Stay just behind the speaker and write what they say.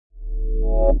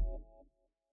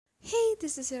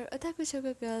this is your Otaku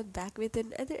Shoko Girl back with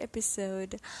another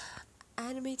episode,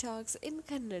 Anime Talks in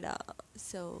Kannada.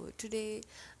 So today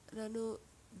ನಾನು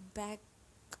back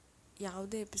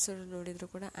ಯಾವುದೇ episode ನೋಡಿದರೂ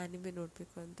ಕೂಡ anime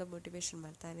ನೋಡಬೇಕು ಅಂತ motivation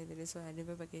ಮಾಡ್ತಾನೆ ಇದ್ದೀನಿ. ಸೊ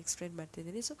ಆ್ಯನಿಮೆ ಬಗ್ಗೆ ಎಕ್ಸ್ಪ್ಲೇನ್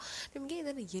ಮಾಡ್ತಿದ್ದೀನಿ. ಸೊ ನಿಮಗೆ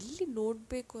ಇದನ್ನು ಎಲ್ಲಿ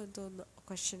ನೋಡಬೇಕು ಅಂತ ಒಂದು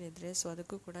ಕ್ವಶನ್ ಇದ್ದರೆ ಸೊ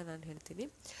ಅದಕ್ಕೂ ಕೂಡ ನಾನು ಹೇಳ್ತೀನಿ.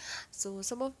 So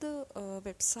some of the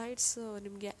websites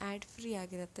ನಿಮಗೆ ಆ್ಯಡ್ ಫ್ರೀ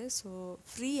ಆಗಿರುತ್ತೆ. ಸೊ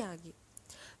ಫ್ರೀ ಆಗಿ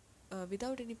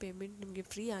ವಿದೌಟ್ ಎನಿ ಪೇಮೆಂಟ್ ನಿಮಗೆ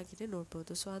ಫ್ರೀ ಆಗಿಯೇ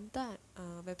ನೋಡ್ಬೋದು. ಸೊ ಅಂಥ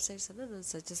ವೆಬ್ಸೈಟ್ಸನ್ನು ನಾನು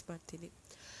ಸಜೆಸ್ಟ್ ಮಾಡ್ತೀನಿ.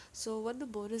 ಸೊ ಒಂದು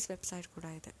ಬೋನಸ್ ವೆಬ್ಸೈಟ್ ಕೂಡ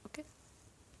ಇದೆ. ಓಕೆ,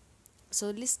 ಸೊ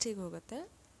ಲಿಸ್ಟ್ ಹೀಗೆ ಹೋಗುತ್ತೆ.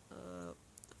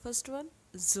 First one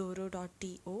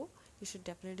Zoro.to. You should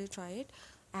definitely try it.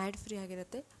 Add free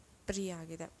ಆಗಿರುತ್ತೆ, ಫ್ರೀ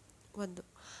ಆಗಿದೆ ಒಂದು.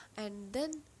 ಆ್ಯಂಡ್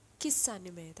ದೆನ್ ಕಿಸ್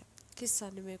ಅನಿಮೆ ಇದೆ. ಕಿಸ್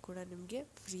ಅನಿಮೆ ಕೂಡ ನಿಮಗೆ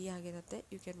ಫ್ರೀ ಆಗಿರುತ್ತೆ.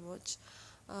 You can watch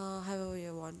how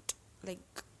you want.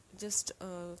 Like just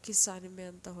kiss anime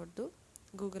ಅಂತ ಹೊಡೆದು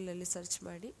ಗೂಗಲಲ್ಲಿ ಸರ್ಚ್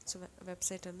ಮಾಡಿ ಸೊ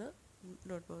ವೆಬ್ಸೈಟನ್ನು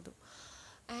ನೋಡ್ಬೋದು.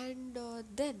 And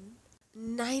then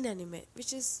 9 anime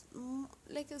which is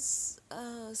like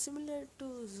similar to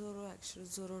ಝೋರೋ. Actually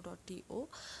Zoro.to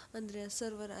ಅಂದರೆ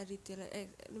ಸರ್ವರ್ ಆ ರೀತಿಯೆಲ್ಲ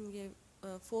ನಿಮಗೆ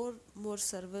 4 more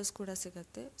ಸರ್ವರ್ಸ್ ಕೂಡ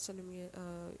ಸಿಗುತ್ತೆ. ಸೊ ನಿಮಗೆ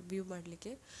ವ್ಯೂ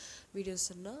ಮಾಡಲಿಕ್ಕೆ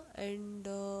ವೀಡಿಯೋಸನ್ನು.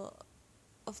 ಆ್ಯಂಡ್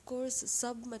ಅಫ್ಕೋರ್ಸ್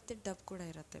ಸಬ್ ಮತ್ತು ಡಬ್ ಕೂಡ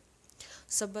ಇರುತ್ತೆ.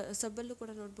 ಸಬ್ಬಲ್ಲೂ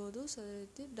ಕೂಡ ನೋಡ್ಬೋದು, ಸೊ ಅದೇ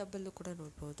ರೀತಿ ಡಬ್ಬಲ್ಲೂ ಕೂಡ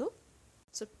ನೋಡ್ಬೋದು.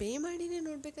 ಸೊ ಪೇ ಮಾಡಿನೇ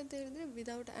ನೋಡಬೇಕಂತ ಹೇಳಿದ್ರೆ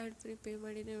ವಿದೌಟ್ ಆ್ಯಡ್ ಫ್ರೀ ಪೇ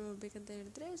ಮಾಡಿನೇ ನೋಡಬೇಕಂತ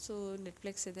ಹೇಳಿದ್ರೆ ಸೊ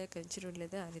ನೆಟ್ಫ್ಲಿಕ್ಸ್ ಇದೆ, ಕ್ರಂಚಿರೋಲ್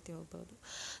ಇದೆ, ಆ ರೀತಿ ಹೋಗ್ಬೋದು.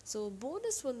 ಸೊ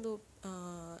ಬೋನಸ್ ಒಂದು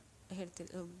ಹೇಳ್ತೀನಿ,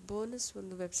 ಬೋನಸ್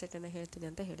ಒಂದು ವೆಬ್ಸೈಟನ್ನು ಹೇಳ್ತೀನಿ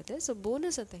ಅಂತ ಹೇಳಿದೆ. ಸೊ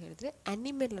ಬೋನಸ್ ಅಂತ ಹೇಳಿದ್ರೆ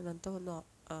ಅನಿಮೆಲನ್ ಅಂತ ಒಂದು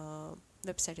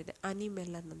ವೆಬ್ಸೈಟ್ ಇದೆ,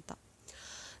 ಅನಿಮೆಲನ್ ಅಂತ.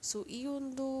 ಸೊ ಈ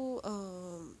ಒಂದು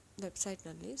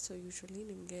ವೆಬ್ಸೈಟ್ನಲ್ಲಿ ಸೊ ಯೂಶ್ವಲಿ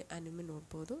ನಿಮಗೆ ಅನಿಮೆ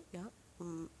ನೋಡ್ಬೋದು.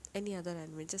 Any other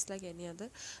anime, just like any other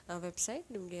website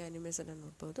ನಿಮಗೆ ಅನಿಮೇಸನ್ನು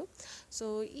ನೋಡ್ಬೋದು. ಸೊ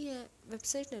ಈ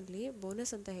ವೆಬ್ಸೈಟ್ನಲ್ಲಿ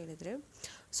ಬೋನಸ್ ಅಂತ ಹೇಳಿದರೆ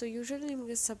ಸೊ ಯೂಶ್ವಲಿ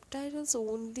ನಿಮಗೆ subtitles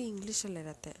only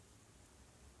ಇಂಗ್ಲೀಷಲ್ಲಿರುತ್ತೆ.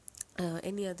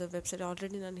 Any other website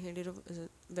already ನಾನು ಹೇಳಿರೋ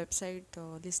ವೆಬ್ಸೈಟ್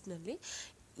ಲಿಸ್ಟ್ನಲ್ಲಿ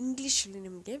ಇಂಗ್ಲೀಷಲ್ಲಿ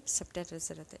ನಿಮಗೆ ಸಬ್ಟೈಟಲ್ಸ್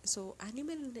ಇರುತ್ತೆ. ಸೊ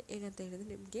ಅನಿಮೆಲ್ ಏನಂತ ಹೇಳಿದರೆ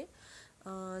ನಿಮಗೆ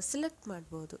ಸೆಲೆಕ್ಟ್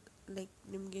ಮಾಡ್ಬೋದು. ಲೈಕ್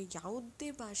ನಿಮಗೆ ಯಾವುದೇ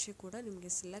ಭಾಷೆ ಕೂಡ ನಿಮಗೆ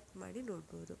ಸೆಲೆಕ್ಟ್ ಮಾಡಿ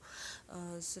ನೋಡ್ಬೋದು.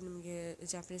 ಸೊ ನಿಮಗೆ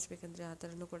ಜಾಪನೀಸ್ ಬೇಕಂದರೆ ಆ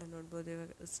ಥರನೂ ಕೂಡ ನೋಡ್ಬೋದು.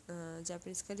 ಇವಾಗ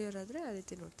ಜಾಪನೀಸ್ ಕಲಿಯೋರಾದರೆ ಆ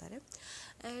ರೀತಿ ನೋಡ್ತಾರೆ.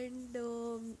 ಆ್ಯಂಡ್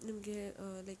ನಿಮಗೆ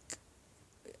ಲೈಕ್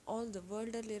ಆಲ್ ದ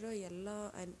ವರ್ಲ್ಡಲ್ಲಿರೋ ಎಲ್ಲ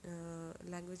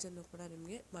ಲ್ಯಾಂಗ್ವೇಜನ್ನು ಕೂಡ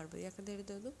ನಿಮಗೆ ಮಾಡ್ಬೋದು. ಯಾಕಂತ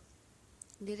ಹೇಳಿದ್ರೆ ಅದು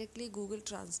ಡೈರೆಕ್ಟ್ಲಿ ಗೂಗಲ್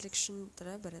ಟ್ರಾನ್ಸ್ಲೇಷನ್ ಥರ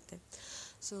ಬರುತ್ತೆ.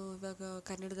 ಸೊ ಇವಾಗ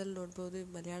ಕನ್ನಡದಲ್ಲಿ ನೋಡ್ಬೋದು,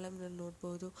 ಮಲಯಾಳಂನಲ್ಲಿ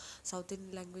ನೋಡ್ಬೋದು, south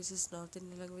Indian languages, north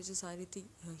Indian languages, ಆ ರೀತಿ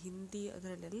ಹಿಂದಿ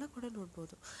ಅದರಲ್ಲೆಲ್ಲ ಕೂಡ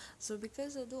ನೋಡ್ಬೋದು. ಸೊ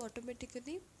ಬಿಕಾಸ್ ಅದು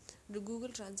ಆಟೋಮೆಟಿಕಲಿ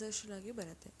ಗೂಗಲ್ ಟ್ರಾನ್ಸ್ಲೇಷನ್ ಆಗಿ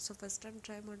ಬರುತ್ತೆ. ಸೊ ಫಸ್ಟ್ ಟೈಮ್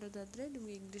ಟ್ರೈ ಮಾಡೋದಾದರೆ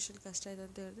ನಿಮಗೆ ಇಂಗ್ಲೀಷಲ್ಲಿ ಕಷ್ಟ ಇದೆ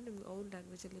ಅಂತ ಹೇಳಿದ್ರೆ ನಿಮ್ಗೆ ಅವ್ನ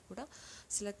ಲ್ಯಾಂಗ್ವೇಜಲ್ಲಿ ಕೂಡ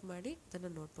ಸೆಲೆಕ್ಟ್ ಮಾಡಿ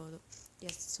ಅದನ್ನು ನೋಡ್ಬೋದು.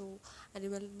 S, so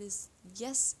animal is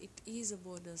it is a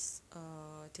bonus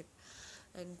tip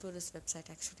and bonus website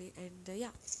actually. And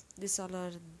yeah, these all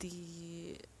are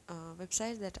the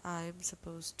websites that I am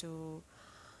supposed to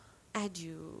add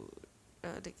you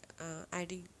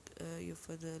adding you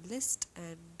for the list.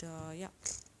 And yeah,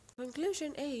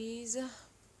 conclusion is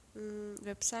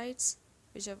websites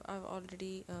which I've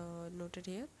already noted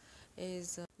here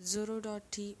is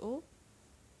Zoro.to,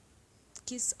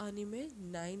 Kiss Anime,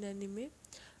 9 Anime,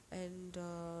 and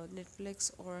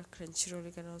Netflix or Crunchyroll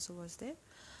you can also watch there,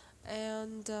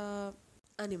 and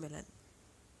Animelan.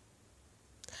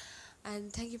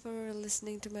 And thank you for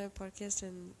listening to my podcast,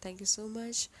 and thank you so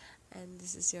much. And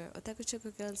this is your Otaku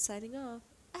Choco Girl signing off.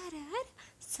 Ara,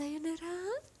 sayonara.